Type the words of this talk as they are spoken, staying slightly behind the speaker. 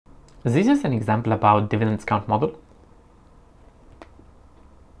This is an example about dividend discount model.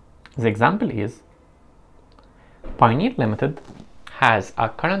 The example is Pioneer Limited has a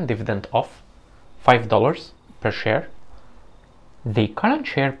current dividend of $5 per share. The current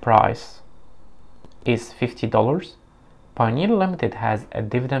share price is $50. Pioneer Limited has a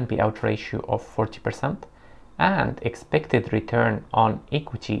dividend payout ratio of 40% and expected return on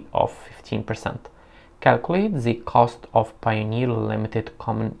equity of 15%. Calculate the cost of Pioneer Limited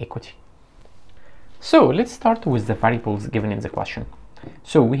common equity. So let's start with the variables given in the question.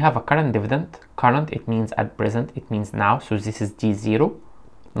 So we have a current dividend. Current, it means at present, it means now. So this is D0,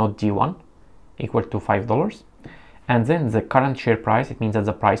 not D1, equal to $5. And then the current share price, it means that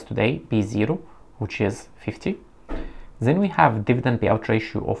the price today, B0, which is 50. Then we have dividend payout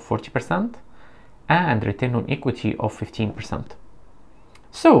ratio of 40% and return on equity of 15%.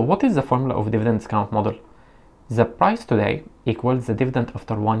 So what is the formula of dividend discount model? The price today equals the dividend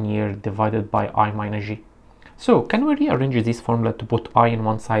after 1 year divided by I minus G. So can we rearrange this formula to put I in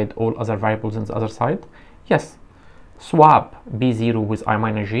one side, all other variables in the other side? Yes. Swap B0 with I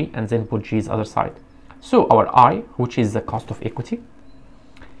minus G and then put G's other side. So our I, which is the cost of equity,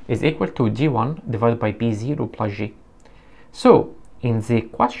 is equal to D1 divided by B0 plus G. So in the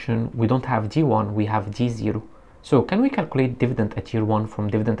question, we don't have D1, we have D0. So can we calculate dividend at year 1 from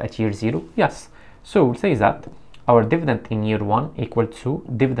dividend at year 0? Yes. So we'll say that our dividend in year 1 equal to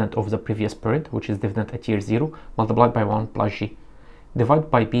dividend of the previous period, which is dividend at year 0, multiplied by 1 plus G, divided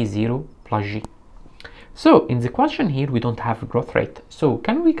by B0 plus G. So in the question here, we don't have growth rate. So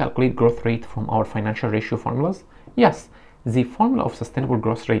can we calculate growth rate from our financial ratio formulas? Yes. The formula of sustainable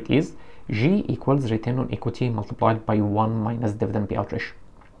growth rate is G equals return on equity multiplied by 1 minus dividend payout ratio.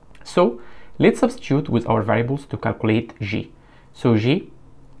 So let's substitute with our variables to calculate G. So G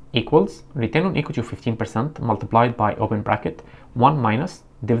equals return on equity of 15% multiplied by open bracket 1 minus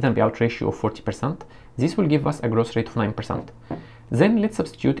dividend payout ratio of 40%. This will give us a growth rate of 9%. Then let's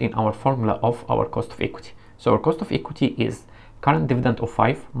substitute in our formula of our cost of equity. So our cost of equity is current dividend of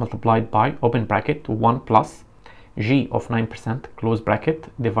 5 multiplied by open bracket 1 plus G of 9% close bracket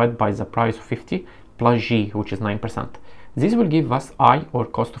divided by the price of 50 plus G, which is 9%. This will give us I, or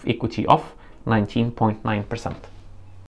cost of equity, of 19.9%.